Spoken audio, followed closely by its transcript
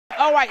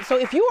All right, so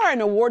if you are an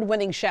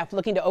award-winning chef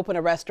looking to open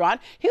a restaurant,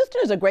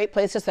 Houston is a great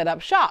place to set up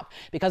shop.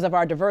 Because of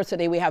our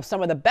diversity, we have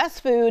some of the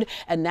best food,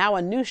 and now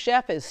a new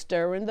chef is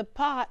stirring the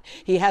pot.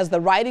 He has the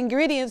right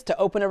ingredients to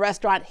open a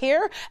restaurant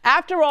here.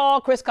 After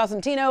all, Chris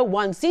Cosentino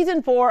won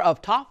season 4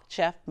 of Top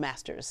Chef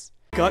Masters.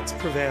 Guts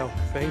prevail,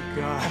 thank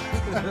God.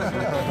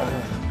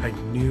 I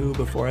knew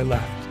before I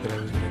left that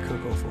I was going to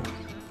cook awful.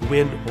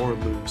 Win or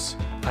lose,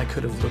 I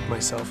could have looked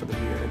myself in the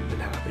mirror and been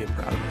happy and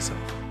proud of myself.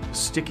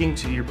 Sticking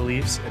to your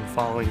beliefs and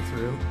following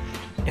through,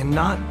 and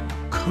not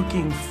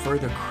cooking for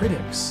the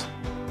critics,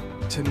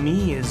 to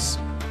me is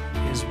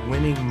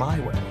winning my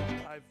way.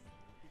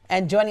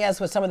 And joining us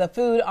with some of the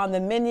food on the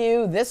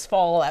menu this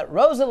fall at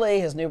Rosalie,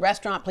 his new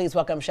restaurant, please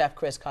welcome Chef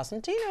Chris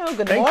Cosentino.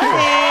 Good morning.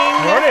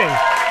 Good morning.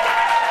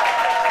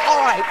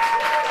 All right.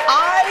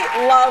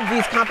 I love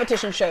these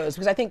competition shows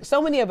because I think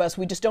so many of us,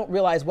 we just don't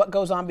realize what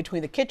goes on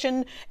between the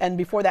kitchen and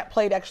before that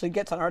plate actually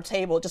gets on our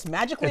table. It just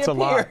magically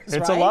appears.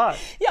 It's right? a lot.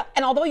 Yeah,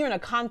 and although you're in a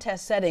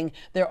contest setting,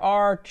 there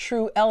are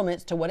true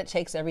elements to what it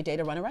takes every day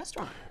to run a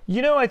restaurant.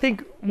 You know, I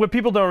think what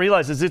people don't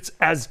realize is it's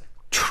as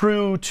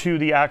true to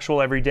the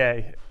actual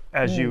everyday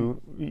as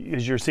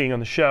you're seeing on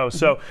the show.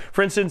 So,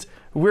 for instance,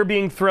 we're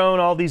being thrown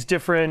all these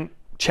different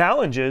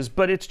challenges,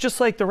 but it's just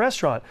like the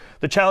restaurant.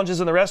 The challenges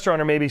in the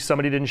restaurant are maybe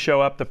somebody didn't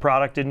show up, the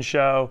product didn't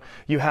show.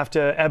 You have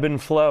to ebb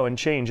and flow and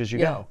change as you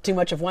go. Too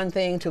much of one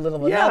thing, too little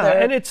of another.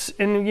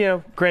 And you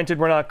know, granted,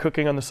 we're not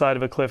cooking on the side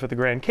of a cliff at the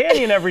Grand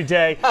Canyon every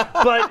day,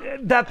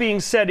 but that being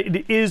said,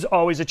 it is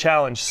always a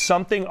challenge.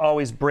 Something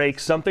always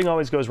breaks, something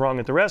always goes wrong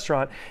at the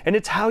restaurant, and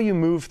it's how you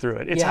move through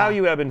it. It's how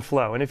you ebb and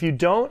flow. And if you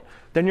don't,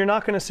 then you're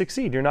not going to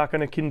succeed. You're not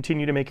going to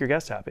continue to make your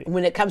guests happy.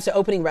 When it comes to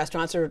opening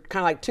restaurants, there are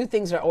kind of like two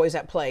things that are always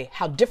at play.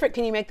 How different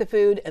can you make the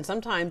food? And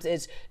sometimes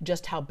it's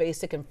just how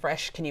basic and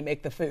fresh can you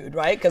make the food,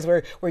 right? Because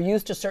we're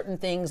used to certain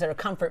things that are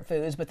comfort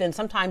foods, but then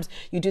sometimes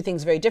you do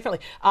things very differently.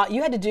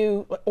 You had to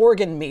do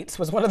organ meats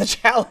was one of the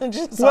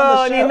challenges on the show. Well,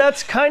 I mean,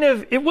 that's kind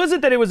of, it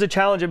wasn't that it was a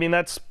challenge. I mean,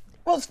 that's,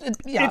 well,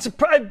 it's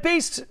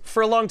based,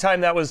 for a long time,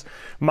 that was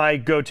my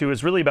go-to,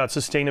 is really about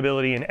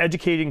sustainability and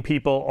educating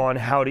people on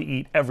how to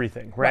eat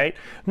everything, right?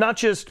 Not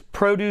just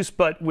produce,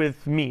 but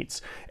with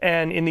meats.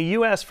 And in the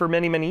US, for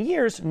many, many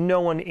years, no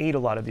one ate a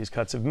lot of these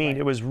cuts of meat.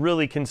 It was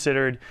really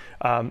considered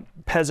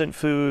peasant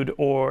food,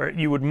 or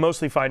you would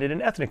mostly find it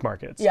in ethnic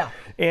markets.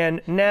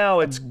 And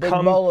now it's big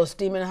bowl of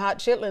steaming hot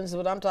chitlins is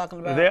what I'm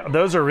talking about.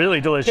 Those are really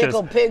delicious.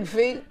 Pickled pig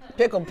feet,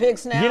 pickled pig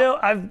snout. You know,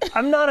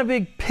 I'm not a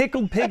big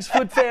pickled pig's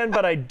foot fan,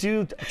 but I do.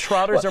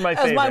 Trotters are my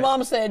favorite. As my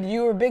mom said,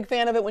 you were a big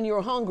fan of it when you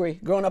were hungry,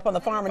 growing up on the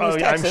farm in East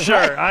Texas.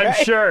 I'm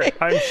sure.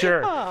 I'm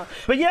sure.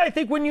 But yeah, I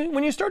think when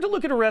you start to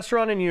look at a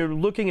restaurant and you're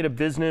looking at a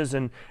business,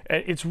 and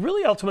it's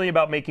really ultimately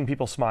about making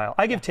people smile.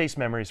 I give taste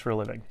memories for a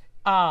living.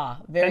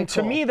 Very And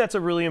to me, that's a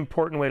really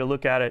important way to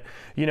look at it.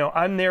 You know,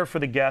 I'm there for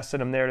the guests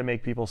and I'm there to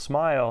make people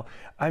smile.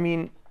 I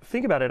mean,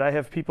 think about it. I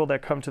have people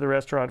that come to the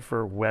restaurant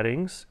for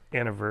weddings,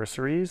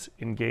 anniversaries,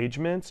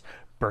 engagements,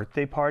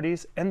 birthday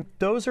parties, and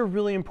those are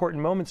really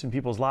important moments in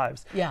people's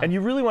lives. And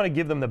you really want to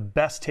give them the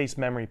best taste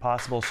memory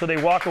possible so they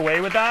walk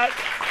away with that,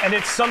 and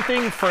it's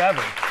something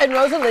forever. And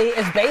Rosalie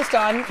is based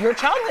on your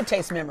childhood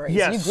taste memories.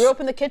 You grew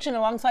up in the kitchen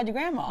alongside your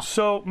grandma.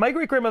 So my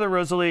great-grandmother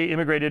Rosalie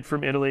immigrated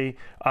from Italy.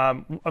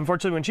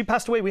 Unfortunately, when she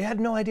passed away, we had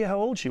no idea how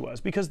old she was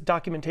because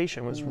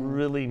documentation was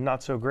really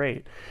not so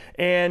great.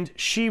 And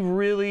she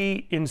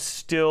really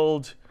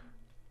instilled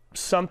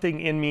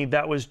something in me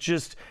that was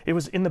just, it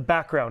was in the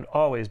background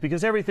always,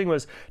 because everything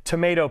was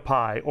tomato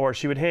pie, or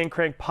she would hand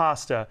crank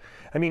pasta.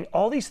 I mean,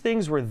 all these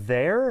things were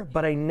there,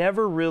 but I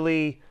never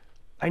really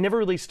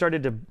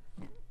started to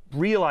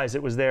realize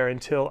it was there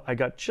until I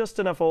got just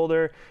enough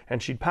older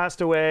and she'd passed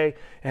away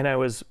and I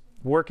was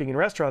working in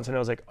restaurants, and I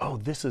was like, oh,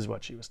 this is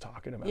what she was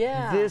talking about.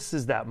 This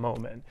is that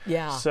moment.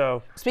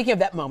 So speaking of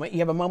that moment, you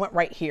have a moment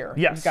right here.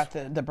 You've got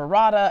the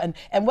burrata,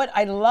 and what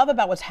I love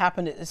about what's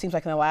happened, it seems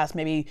like in the last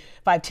maybe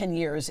 5-10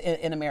 years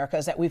in America,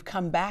 is that we've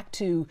come back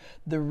to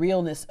the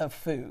realness of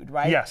food,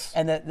 right?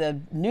 And the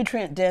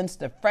nutrient dense,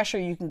 the fresher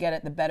you can get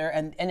it, the better,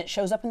 and it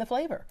shows up in the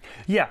flavor.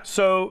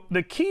 So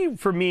the key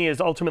for me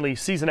is ultimately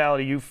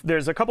seasonality.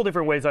 There's a couple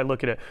different ways I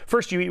look at it.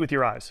 First, you eat with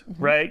your eyes,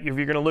 right? If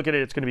you're going to look at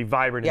it, it's going to be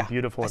vibrant and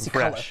beautiful and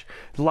fresh. Color.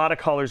 A lot of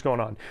colors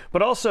going on.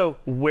 But also,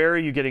 where are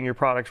you getting your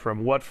product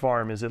from? What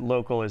farm? Is it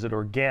local? Is it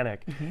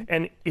organic?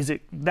 And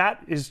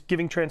that is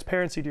giving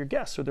transparency to your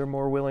guests, so they're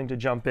more willing to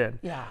jump in.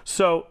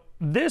 So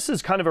this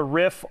is kind of a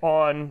riff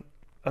on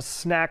a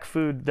snack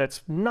food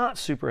that's not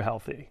super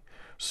healthy.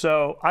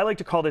 So I like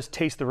to call this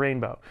Taste the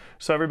Rainbow.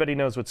 So everybody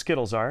knows what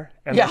Skittles are.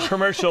 And the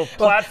commercial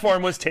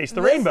platform was Taste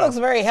the Rainbow. This looks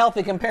very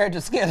healthy compared to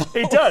Skittles.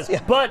 It does,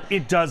 but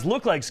it does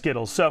look like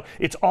Skittles. So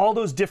it's all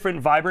those different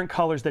vibrant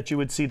colors that you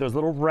would see, those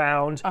little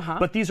round,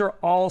 but these are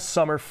all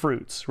summer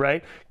fruits,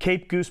 right?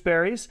 Cape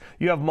gooseberries,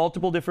 you have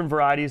multiple different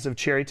varieties of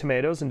cherry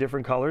tomatoes in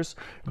different colors,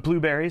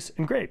 blueberries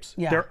and grapes.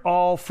 They're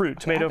all fruit.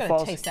 Tomato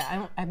falls. Taste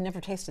that. I've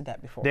never tasted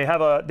that before.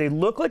 They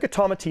look like a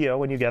tomatillo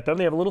when you get them.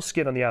 They have a little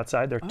skin on the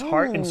outside. They're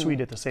tart and sweet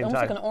at the same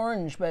time. an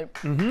orange, but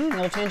a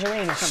little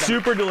tangerine or something.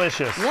 Super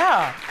delicious.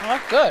 Yeah, oh,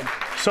 that's good.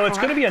 So it's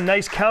going to be a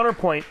nice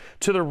counterpoint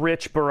to the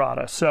rich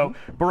burrata. So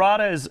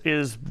burrata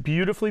is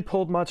beautifully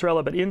pulled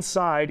mozzarella, but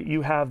inside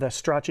you have the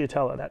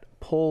stracciatella, that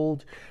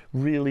pulled,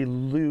 really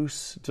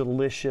loose,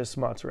 delicious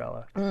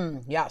mozzarella.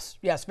 Yes,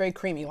 very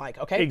creamy like.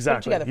 Okay,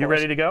 exactly. You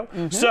ready to go?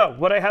 So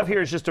what I have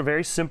here is just a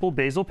very simple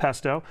basil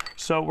pesto.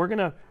 So we're going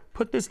to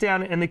put this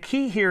down, and the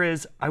key here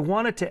is I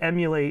want it to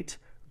emulate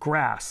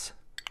grass.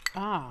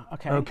 Ah,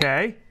 okay.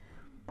 Okay.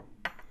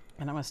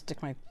 And I'm going to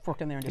stick my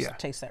fork in there and just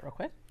taste that real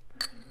quick.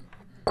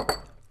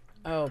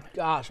 Oh,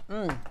 gosh.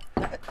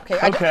 Okay.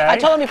 I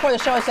told him before the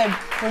show, I said,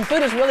 when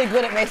food is really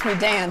good, it makes me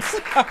dance.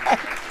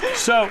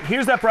 So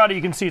here's that burrata.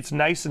 You can see it's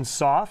nice and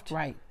soft.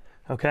 Right.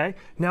 Okay.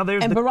 Now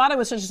there's burrata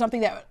was just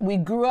something that we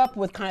grew up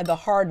with, kind of the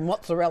hard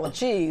mozzarella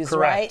cheese,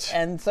 Correct. Right?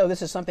 And so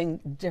this is something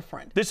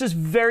different. This is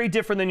very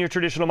different than your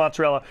traditional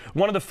mozzarella.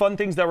 One of the fun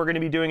things that we're going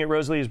to be doing at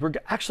Rosalie is we're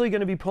actually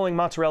going to be pulling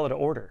mozzarella to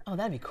order. Oh,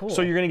 that'd be cool.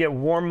 So you're going to get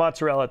warm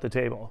mozzarella at the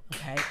table.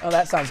 Okay. Oh,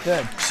 that sounds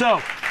good. So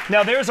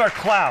now there's our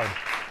cloud,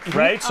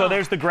 right? So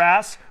there's the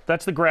grass,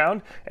 that's the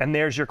ground, and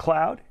there's your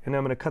cloud. And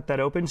I'm going to cut that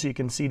open so you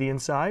can see the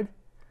inside.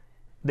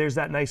 There's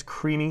that nice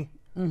creamy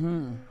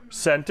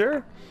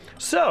center.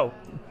 So.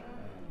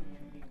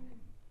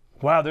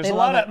 Wow, there's a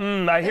lot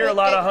of, I hear a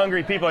lot of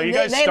hungry people. Are you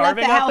guys starving out there?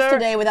 They left the house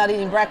today without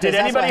eating breakfast. Did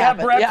anybody have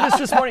breakfast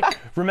this morning?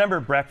 Remember,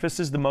 breakfast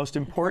is the most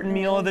important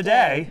meal of the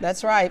day.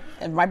 That's right.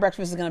 And my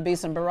breakfast is going to be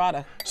some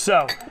burrata.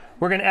 So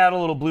we're going to add a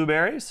little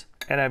blueberries,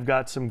 and I've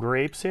got some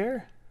grapes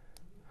here.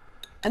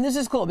 And this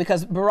is cool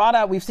because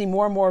burrata, we've seen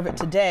more and more of it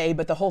today,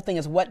 but the whole thing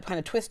is what kind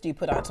of twist do you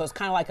put on it. So it's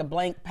kind of like a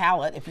blank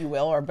palette, if you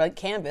will, or a blank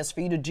canvas for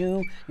you to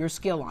do your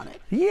skill on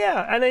it.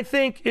 Yeah, and I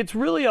think it's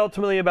really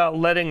ultimately about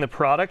letting the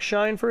product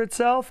shine for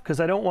itself, because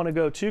I don't want to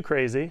go too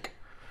crazy.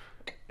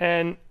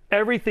 And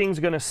everything's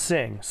going to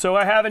sing. So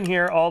I have in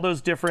here all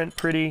those different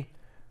pretty,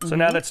 so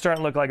now that's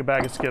starting to look like a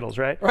bag of Skittles,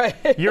 right? Right.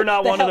 You're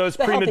not one of those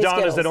prima donnas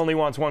Skittles that only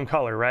wants one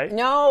color, right?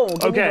 No,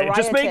 give me Okay, variety.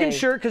 just making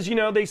sure, because you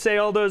know they say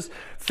all those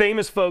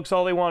famous folks,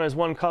 all they want is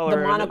one color.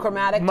 The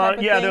monochromatic type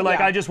of Yeah, thing? they're like,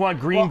 I just want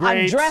green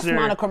grapes. I'm dressed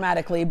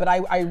monochromatically, but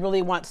I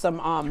really want some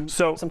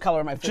color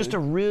in my food. Just a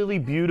really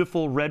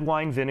beautiful red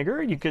wine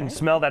vinegar. You can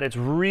smell that. It's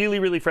really,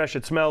 really fresh.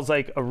 It smells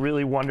like a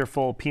really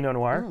wonderful Pinot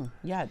Noir.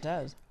 Yeah, it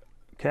does.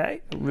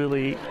 Okay,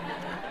 really.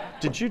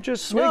 Did you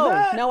just swig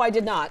that? No, I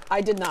did not.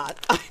 I did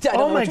not. I don't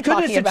know Oh my what you're goodness,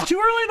 talking about. it's too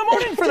early in the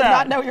morning for I that. did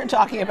not know what you're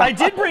talking about. I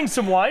did bring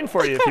some wine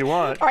for you if you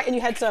want. All right, and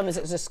you had some, is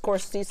it just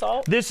coarse sea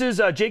salt? This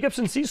is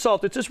Jacobson sea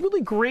salt. It's this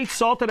really great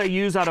salt that I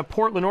use out of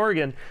Portland,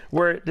 Oregon,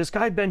 where this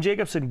guy, Ben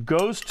Jacobson,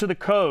 goes to the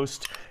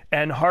coast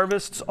and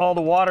harvests all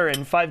the water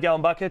in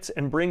 5-gallon buckets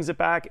and brings it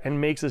back and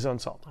makes his own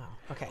salt. Wow,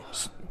 okay.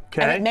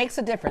 Okay. And it makes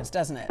a difference,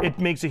 doesn't it? It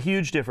makes a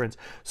huge difference.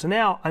 So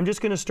now I'm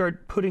just going to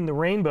start putting the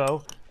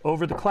rainbow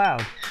over the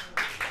cloud.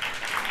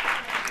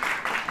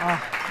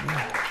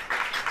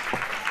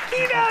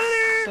 Get out of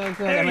there! So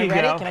good. There Am I you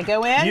ready? go. Can I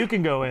go in? You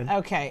can go in.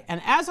 Okay,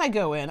 and as I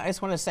go in, I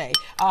just want to say,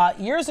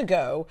 years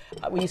ago,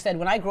 when you said,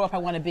 when I grow up, I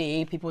want to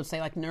be, people would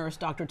say like nurse,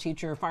 doctor,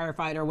 teacher,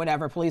 firefighter,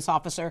 whatever, police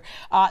officer.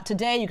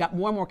 Today, you got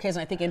more and more kids,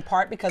 and I think in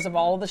part because of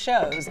all of the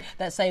shows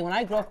that say, when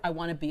I grow up, I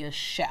want to be a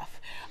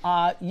chef.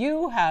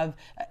 You have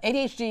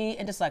ADHD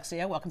and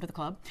dyslexia. Welcome to the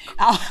club.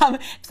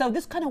 So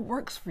this kind of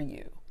works for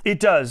you. It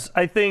does.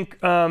 I think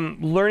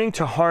learning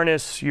to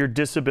harness your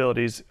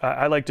disabilities,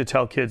 I like to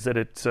tell kids that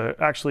it's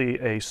actually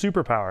a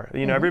superpower.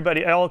 You know,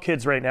 everybody, all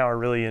kids right now are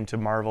really into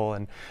Marvel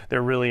and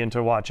they're really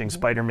into watching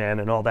Spider-Man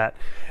and all that.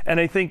 And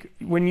I think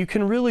when you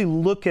can really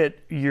look at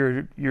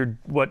your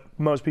what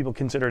most people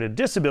consider a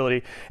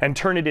disability and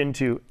turn it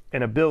into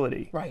an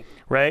ability. Right.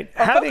 Right?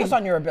 Or focus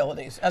on your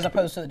abilities as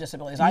opposed to the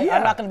disabilities. I'm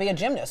not going to be a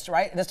gymnast,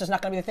 right? This is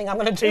not going to be the thing I'm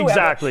going to do.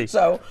 Exactly.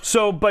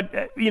 Ever.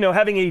 But you know,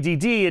 having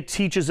ADD, it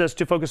teaches us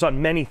to focus on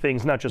many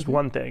things, not just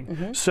one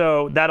thing.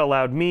 So that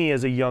allowed me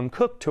as a young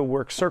cook to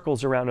work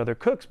circles around other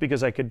cooks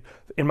because I could,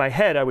 in my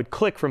head, I would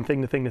click from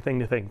thing to thing to thing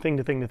to thing, thing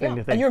to thing to thing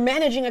to thing. And you're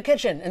managing a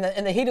kitchen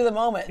in the heat of the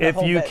moment.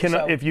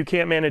 If you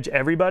can't manage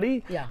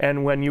everybody,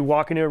 and when you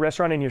walk into a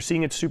restaurant and you're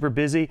seeing it super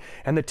busy,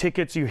 and the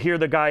tickets, you hear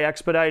the guy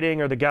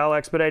expediting or the gal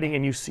expediting,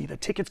 and you see the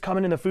tickets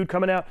coming and the food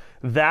coming out,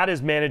 that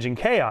is managing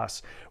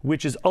chaos,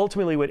 which is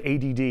ultimately what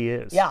ADD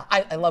is. Yeah,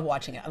 I love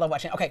watching it. I love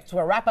watching it. Okay, so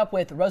we'll wrap up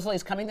with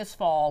Rosalie's coming this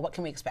fall. What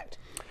can we expect?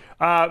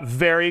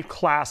 Very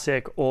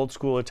classic, old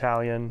school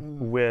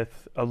Italian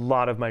with a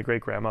lot of my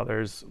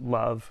great-grandmother's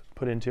love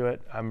put into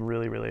it. I'm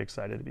really, really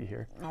excited to be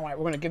here. All right,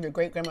 we're going to give your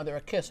great-grandmother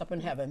a kiss up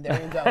in heaven.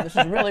 There you go. This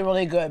is really,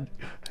 really good.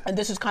 And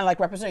this is kind of like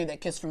representing that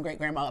kiss from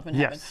great-grandma up in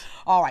heaven. Yes.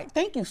 All right,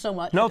 thank you so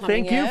much for coming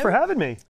thank you for having me.